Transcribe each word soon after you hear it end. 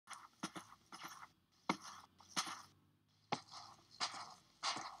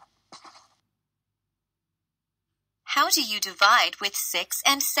How do you divide with 6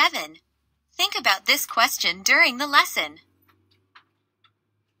 and 7? Think about this question during the lesson.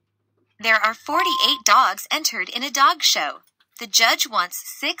 There are 48 dogs entered in a dog show. The judge wants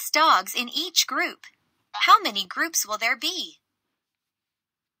 6 dogs in each group. How many groups will there be?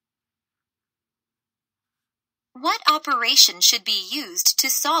 What operation should be used to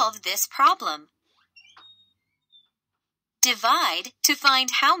solve this problem? Divide to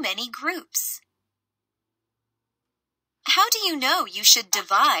find how many groups. How do you know you should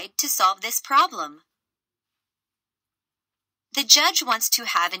divide to solve this problem? The judge wants to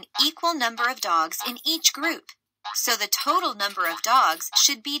have an equal number of dogs in each group, so the total number of dogs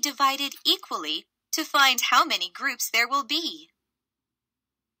should be divided equally to find how many groups there will be.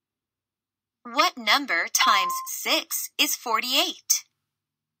 What number times 6 is 48?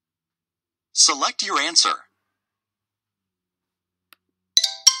 Select your answer.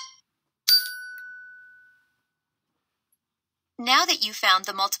 Now that you found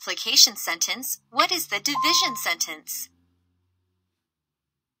the multiplication sentence, what is the division sentence?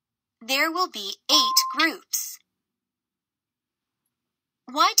 There will be 8 groups.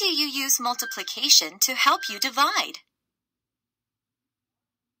 Why do you use multiplication to help you divide?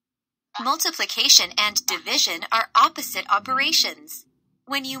 Multiplication and division are opposite operations.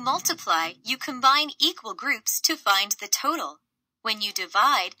 When you multiply, you combine equal groups to find the total. When you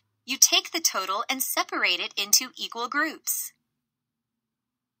divide, you take the total and separate it into equal groups.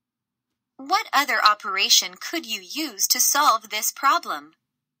 What other operation could you use to solve this problem?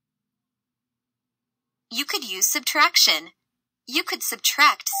 You could use subtraction. You could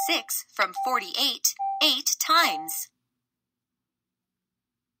subtract 6 from 48 8 times.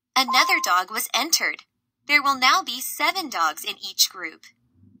 Another dog was entered. There will now be 7 dogs in each group.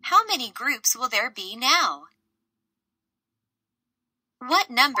 How many groups will there be now?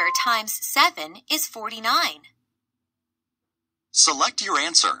 What number times 7 is 49? Select your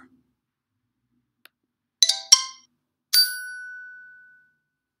answer.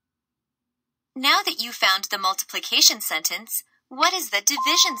 Now that you found the multiplication sentence, what is the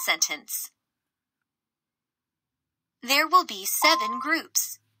division sentence? There will be 7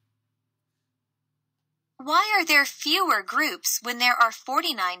 groups. Why are there fewer groups when there are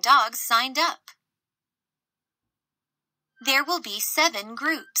 49 dogs signed up? There will be 7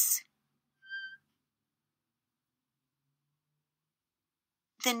 groups.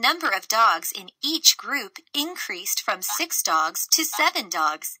 The number of dogs in each group increased from 6 dogs to 7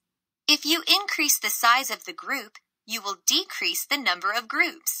 dogs. If you increase the size of the group, you will decrease the number of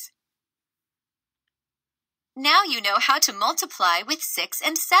groups. Now you know how to multiply with 6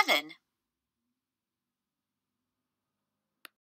 and 7.